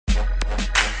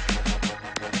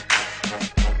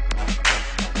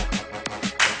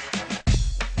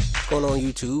Going on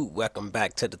YouTube? Welcome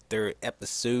back to the third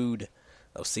episode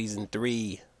of season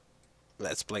 3.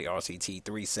 Let's play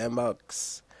RCT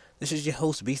Sandbox. This is your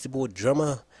host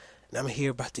BeastieBoyDrumma, and I'm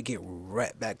here about to get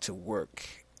right back to work.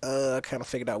 I kind of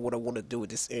figured out what I want to do with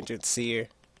this entrance here.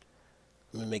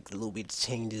 I'm gonna make a little bit of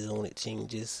changes on it.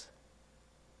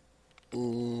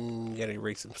 Gotta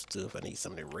erase some stuff. I need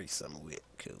something to erase something with.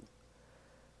 Cool.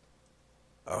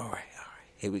 Alright.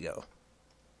 Here we go.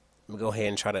 I'm gonna go ahead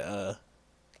and try to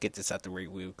get this out the way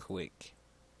real quick.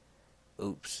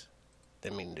 Oops.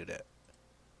 Didn't mean to do that.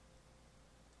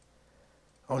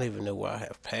 I don't even know where I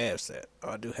have paths at.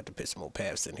 Oh, I do have to put some more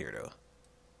paths in here though.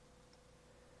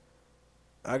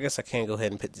 I guess I can go ahead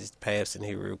and put these paths in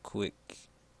here real quick.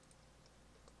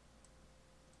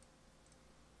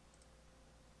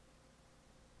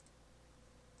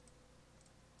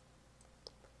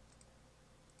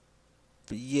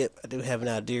 But yep, I do have an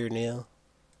idea now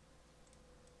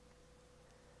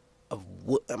of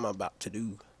what I'm about to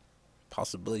do.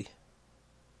 Possibly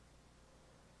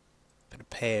put a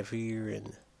path here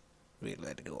and we'd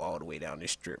let it go all the way down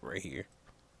this strip right here.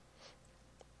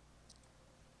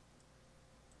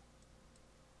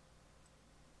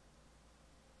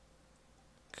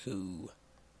 Cool.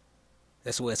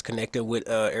 That's what it's connected with.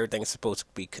 Everything's supposed to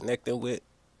be connected with.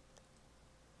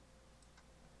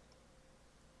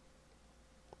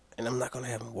 And I'm not gonna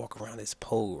have him walk around this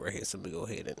pole right here, so I'm gonna go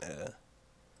ahead and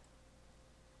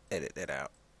edit that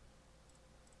out.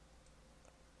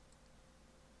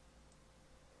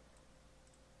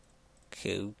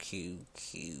 Cool.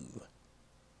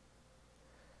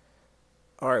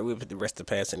 Alright, we'll put the rest of the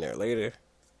paths in there later.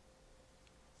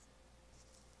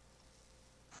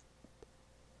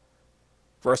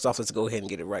 First off, let's go ahead and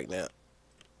get it right now.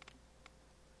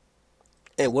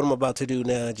 And what I'm about to do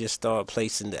now is just start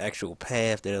placing the actual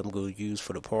path that I'm going to use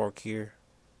for the park here.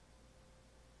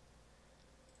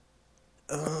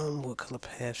 What color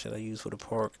path should I use for the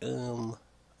park? I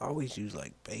always use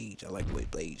like beige. I like the way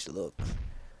beige looks.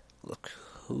 Look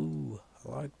cool.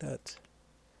 I like that.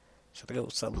 Should I go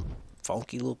with something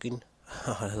funky looking?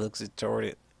 It looks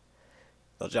retarded.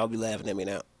 Thought y'all be laughing at me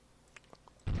now.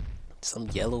 Some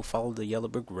yellow, follow the yellow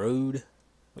brick road.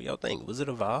 What y'all think? Was it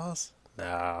a vase?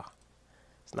 Nah,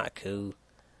 it's not cool.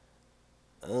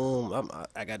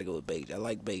 I gotta go with beige. I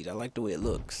like beige. I like the way it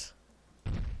looks.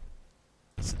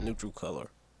 It's a neutral color.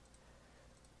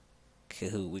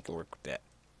 Cool, we can work with that.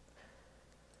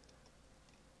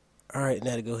 Alright,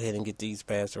 now to go ahead and get these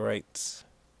paths right.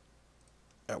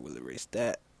 I will erase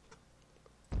that.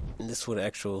 And this is where the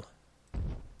actual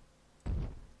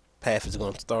path is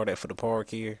going to start at for the park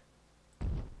here.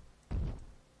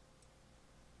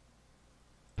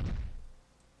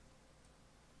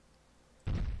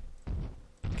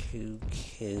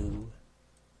 Cool.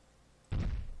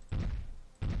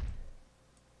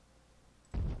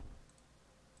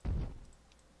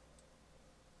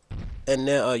 And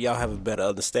now y'all have a better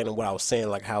understanding of what I was saying,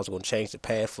 like how I was going to change the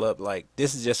path up. Like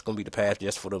this is just going to be the path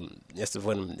just for them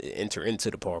to enter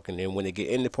into the park, and then when they get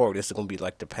in the park, this is going to be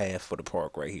like the path for the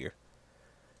park right here.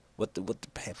 What the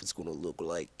path is going to look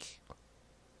like.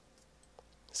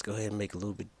 Let's go ahead and make a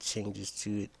little bit of changes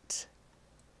to it.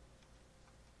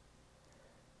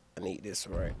 I need this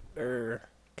right there.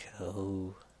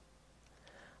 Cool.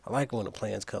 I like when the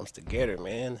plans comes together,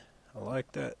 man. I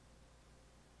like that.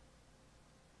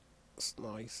 It's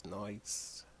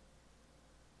nice.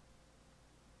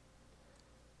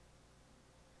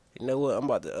 You know what? I'm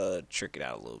about to trick it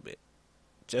out a little bit.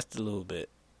 Just a little bit.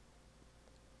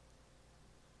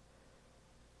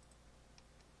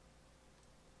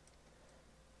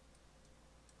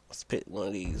 Let's put one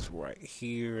of these right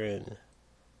here and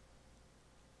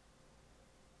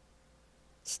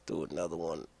let's do another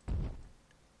one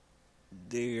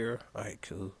there. Alright,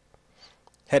 cool.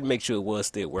 Had to make sure it was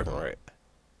still working right.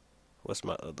 What's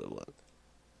my other one?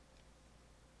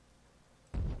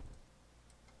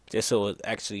 Just so it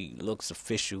actually looks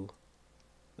official.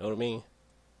 Know what I mean?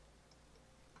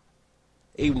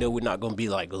 Even though we're not going to be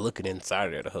like looking inside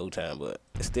of there the whole time, but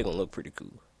it's still going to look pretty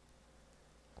cool.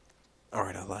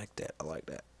 Alright, I like that.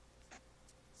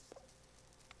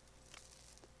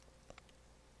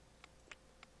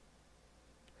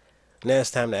 Now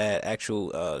it's time to add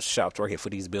actual shops right here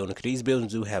for these buildings. Because these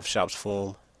buildings do have shops for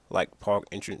them, like park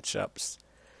entrance shops.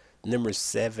 Number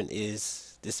 7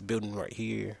 is this building right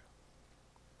here.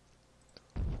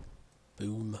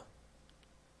 Boom.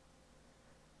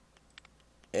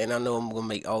 And I know I'm going to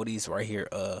make all these right here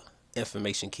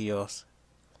information kiosks.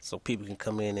 So people can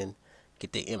come in and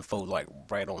get their info like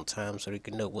right on time so they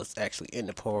can know what's actually in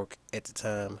the park at the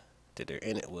time that they're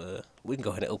in it. Well, we can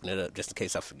go ahead and open it up just in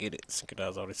case I forget it.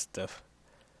 Synchronize all this stuff.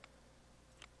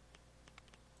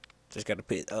 Just gotta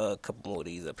put a couple more of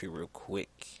these up here real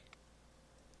quick.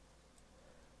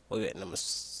 We at number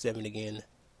 7 again.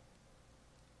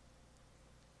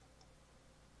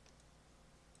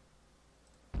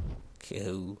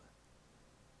 Cool.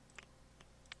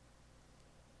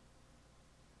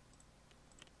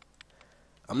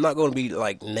 I'm not gonna be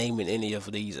like naming any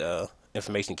of these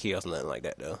information kiosks or nothing like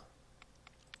that though.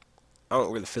 I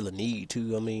don't really feel a need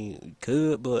to. I mean, you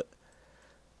could, but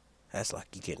that's like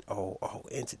you getting all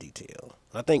into detail.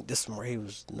 I think this one right here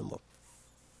was number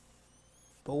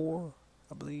 4,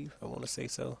 I believe. I want to say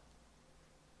so.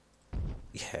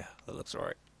 Yeah, that looks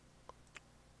right.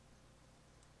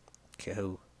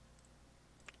 Cool.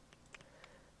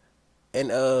 And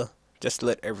just to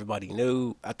let everybody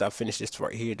know, after I finish this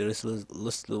right here, this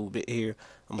little bit here,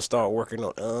 I'm gonna start working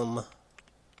on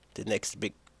the next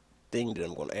big thing that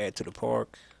I'm gonna add to the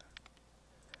park,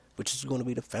 which is gonna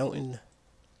be the fountain.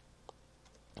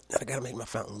 I gotta make my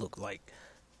fountain look like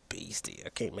Beastie. I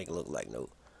can't make it look like no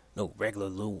regular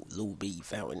little bee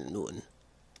fountain or nothing.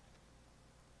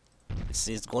 This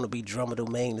is gonna be Drumma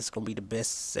Domain. It's gonna be the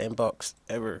best sandbox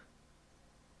ever.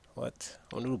 What?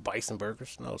 I wanna do bison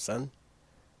burgers? No, son.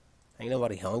 Ain't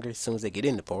nobody hungry as soon as they get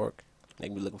in the park. They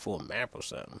be looking for a map or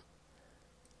something.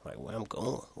 Like where I'm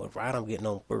going, what ride I'm getting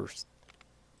on first.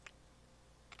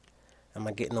 Am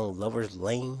I getting on Lover's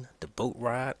Lane, the boat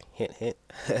ride? Hint, hint.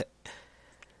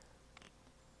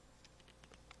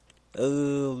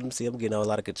 Oh, let me see. I'm getting all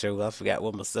out of control. I forgot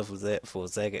where my stuff was at for a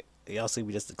second. Y'all see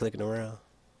me just clicking around?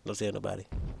 Don't tell nobody.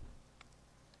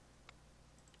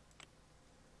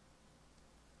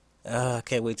 I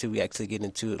can't wait till we actually get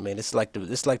into it, man. It's like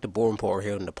the boring part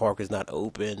here, and the park is not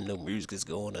open. No music is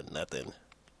going or nothing.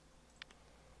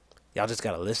 Y'all just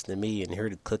gotta listen to me and hear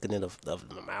the clicking of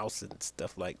the mouse and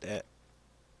stuff like that.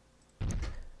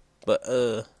 But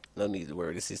no need to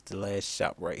worry. This is the last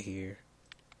shop right here.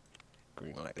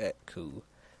 Green like that, cool.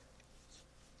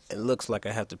 It looks like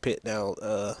I have to put down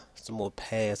some more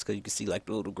paths because you can see like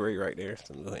the little gray right there. So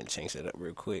I'm gonna go ahead and change that up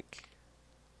real quick.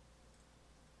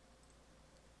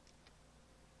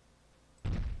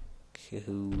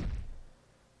 Cool.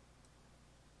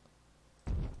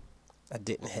 I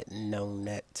didn't have known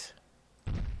that,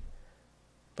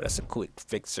 but that's a quick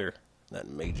fixer,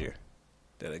 nothing major.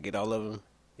 Did I get all of them?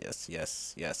 Yes,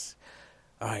 yes, yes.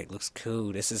 Alright, looks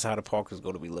cool. This is how the park is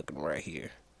going to be looking right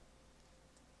here.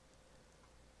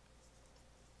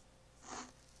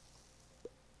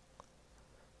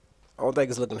 I don't think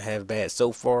it's looking half bad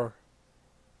so far,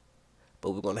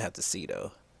 but we're going to have to see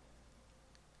though.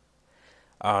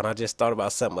 And I just thought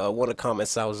about something. One of the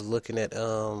comments I was looking at,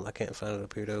 I can't find it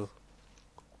up here though.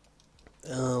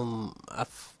 I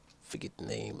forget the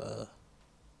name.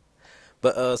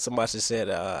 But somebody just said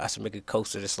I should make a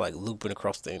coaster that's like looping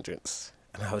across the entrance.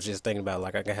 And I was just thinking about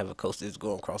like I can have a coaster that's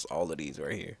going across all of these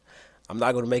right here. I'm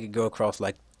not gonna make it go across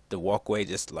like the walkway,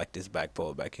 just like this back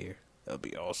pole back here. That'd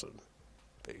be awesome.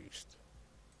 Beast.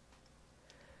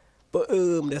 But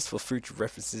that's for future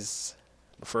references.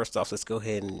 But first off, let's go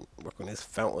ahead and work on this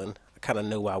fountain. I kind of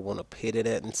know where I want to pit it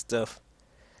at and stuff,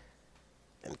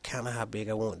 and kind of how big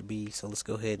I want it to be. So let's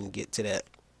go ahead and get to that.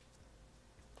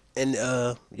 And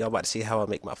y'all about to see how I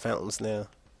make my fountains now.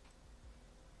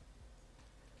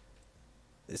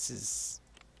 This is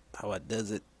how I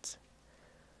does it.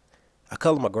 I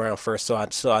color my ground first, so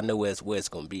I know where it's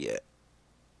gonna be at.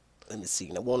 Let me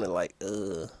see. I want it like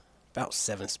about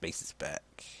 7 spaces back.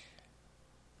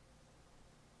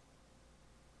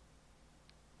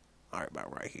 Alright,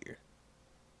 about right here.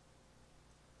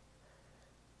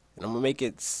 And I'm gonna make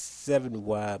it 7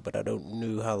 wide, but I don't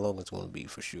know how long it's gonna be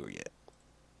for sure yet.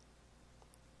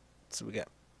 So we got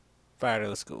 5.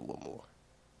 Let's go one more.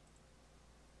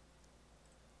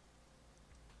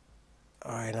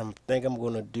 Alright, I think I'm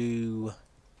gonna do,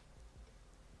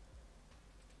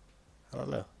 I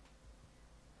don't know. I'm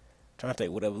trying to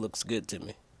think whatever looks good to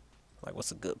me. Like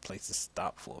what's a good place to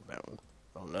stop for a mountain?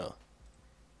 I don't know.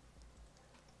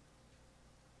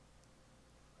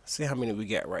 See how many we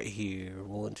got right here.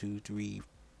 1, 2, 3,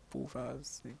 4, 5,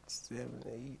 6, 7,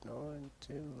 8, 9,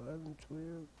 10, 11, 12,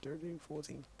 13,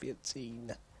 14,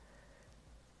 15.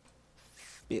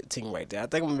 15 right there. I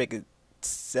think I'm gonna make it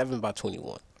 7 by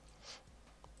 21.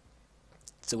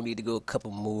 So we need to go a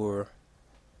couple more.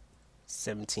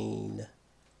 17,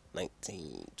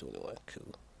 19, 21.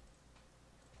 Cool.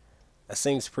 That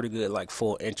seems pretty good. Like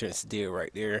 4 entrance deal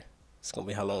right there. It's gonna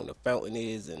be how long the fountain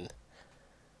is, and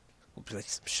we'll play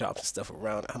some shops and stuff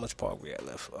around it. How much park we got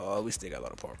left? Oh, we still got a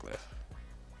lot of park left.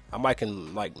 I might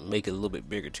can like make it a little bit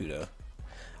bigger too though.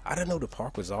 I didn't know the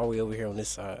park was all the way over here on this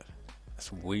side.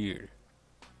 That's weird.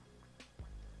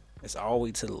 It's all the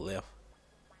way to the left.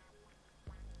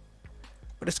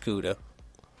 But it's cool though.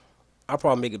 I'll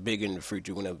probably make it bigger in the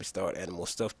future whenever we start adding more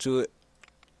stuff to it.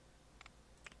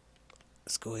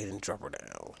 Let's go ahead and drop her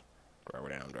down. Drop her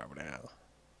down, drop her down.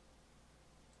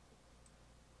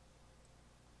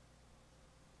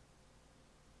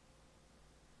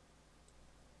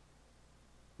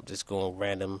 I'm just going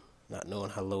random, not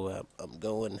knowing how low I'm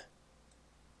going.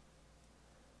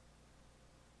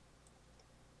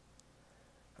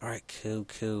 Alright, cool,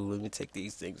 cool. Let me take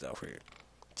these things off here.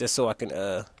 Just so I can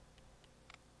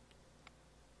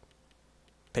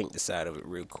paint the side of it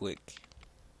real quick.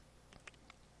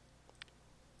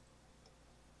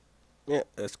 Yeah,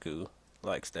 that's cool.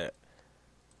 Likes that.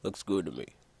 Looks good to me.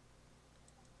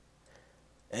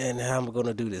 And how I'm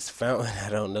gonna do this fountain, I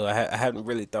don't know. I haven't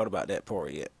really thought about that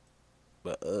part yet.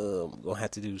 But I'm gonna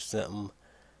have to do something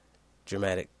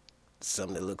dramatic,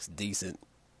 something that looks decent.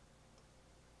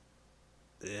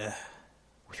 Yeah.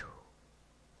 Whew.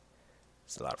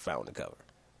 It's a lot of fountain to cover.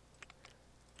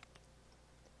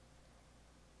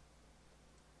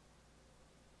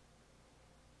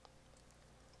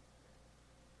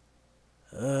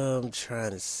 I'm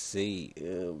trying to see.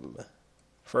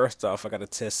 First off, I gotta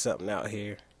test something out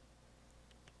here.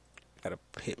 I gotta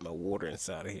hit my water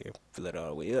inside of here, fill it all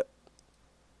the way up.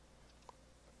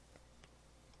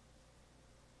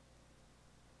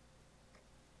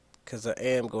 Cause I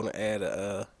am gonna add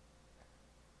a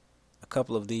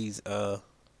couple of these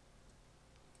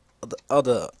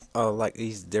other like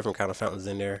these different kind of fountains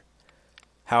in there.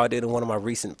 How I did in one of my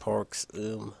recent parks.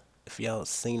 If y'all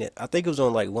seen it, I think it was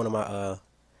on like one of my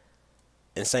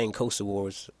Insane Coaster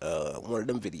Wars, one of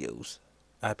them videos.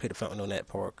 I put a fountain on that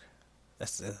park.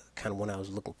 That's the kind of one I was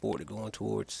looking forward to going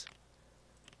towards.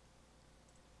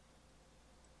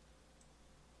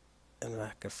 And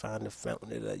I could find the fountain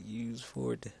that I use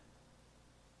for it.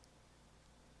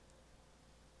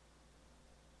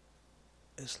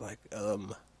 It's like, where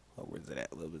was it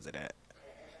at? Where was it at?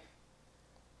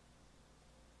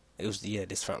 It was, yeah,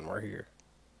 this fountain right here.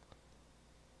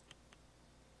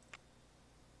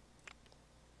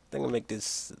 I think I'll make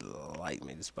this light,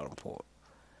 maybe this bottom part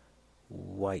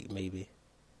white, maybe.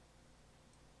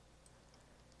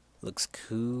 Looks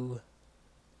cool.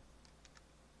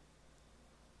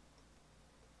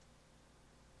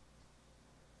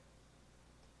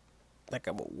 I think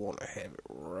I would want to have it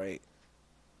right.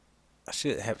 I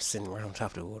should have it sitting right on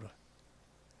top of the water.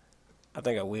 I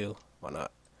think I will. Why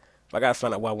not? But I gotta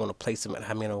find out where I want to place them and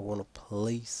how many I want to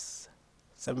place.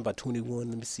 7 by 21.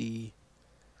 Let me see.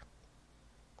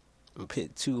 I'm gonna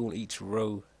put 2 on each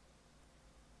row.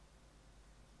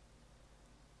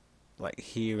 Like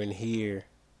here and here.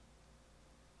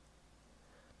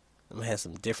 I'm gonna have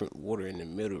some different water in the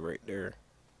middle right there.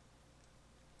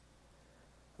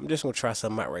 I'm just gonna try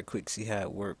something out right quick, see how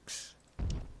it works.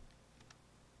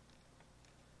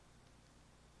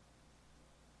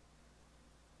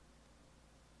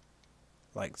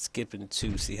 Like skipping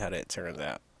 2, see how that turns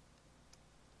out.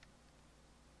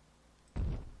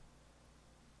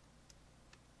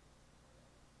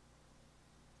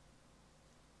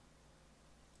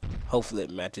 Hopefully it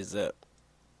matches up.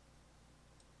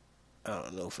 I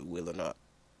don't know if it will or not.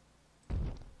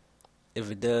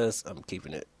 If it does, I'm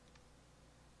keeping it.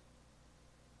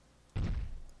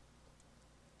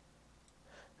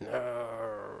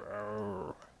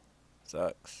 No.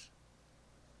 Sucks.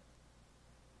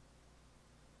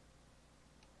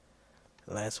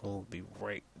 The last one will be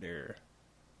right there.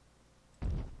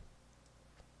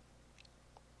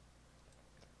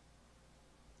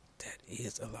 That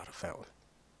is a lot of fountain.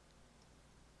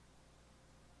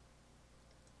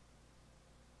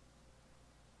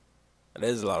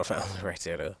 There's a lot of fountains right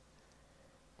there though.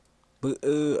 But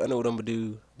I know what I'm gonna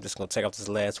do. I'm just gonna take off this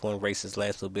last one, race this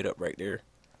last little bit up right there.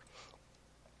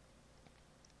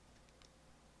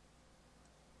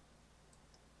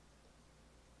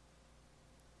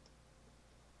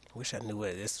 Wish I knew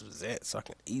where this was at so I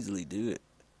can easily do it.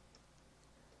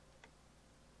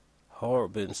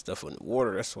 Hard putting stuff in the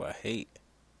water, that's what I hate.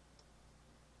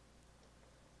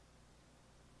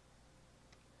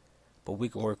 But we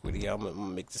can work with it, y'all. I'm gonna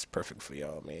make this perfect for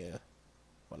y'all, man.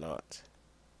 Why not?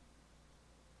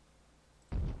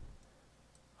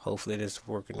 Hopefully it is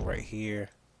working right here.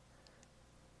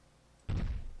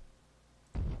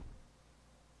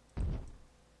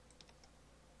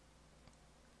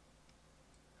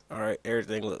 Alright,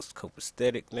 everything looks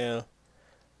copacetic now.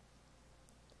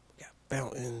 We got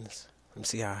fountains. Let me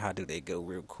see how high do they go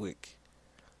real quick.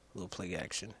 A little play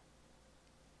action.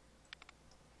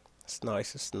 It's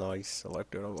nice, it's nice. I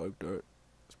like that, I like that.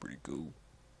 It's pretty cool.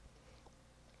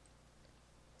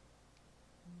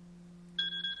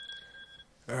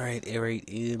 Alright, aerate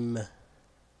M.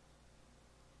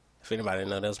 If If anybody didn't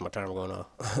know, that was my timer going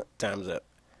off. Time's up.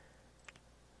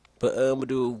 But I'm gonna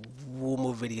do one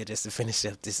more video just to finish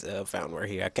up this fountain right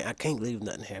here. I can't leave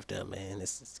nothing half done, man.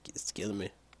 It's killing me.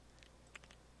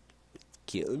 It's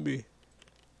killing me.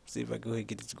 See if I go ahead and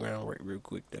get this ground right real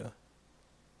quick though,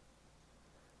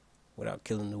 without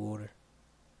killing the water.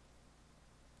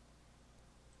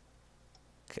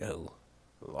 Cool,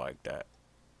 like that.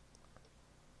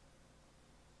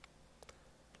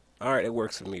 All right, it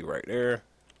works for me right there.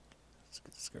 Let's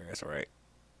get this grass right.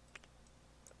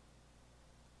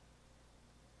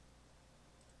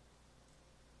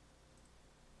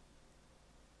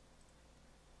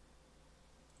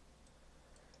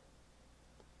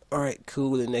 Alright,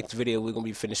 cool. In the next video, we're going to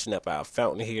be finishing up our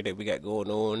fountain here that we got going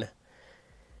on.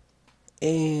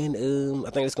 And I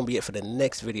think that's going to be it for the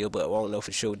next video, but I don't know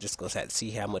for sure. Just going to have to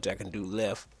see how much I can do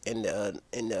left in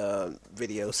the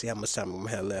video, see how much time I'm going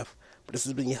to have left. But this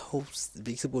has been your host,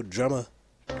 BeastieBoyDrumma.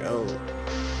 Go.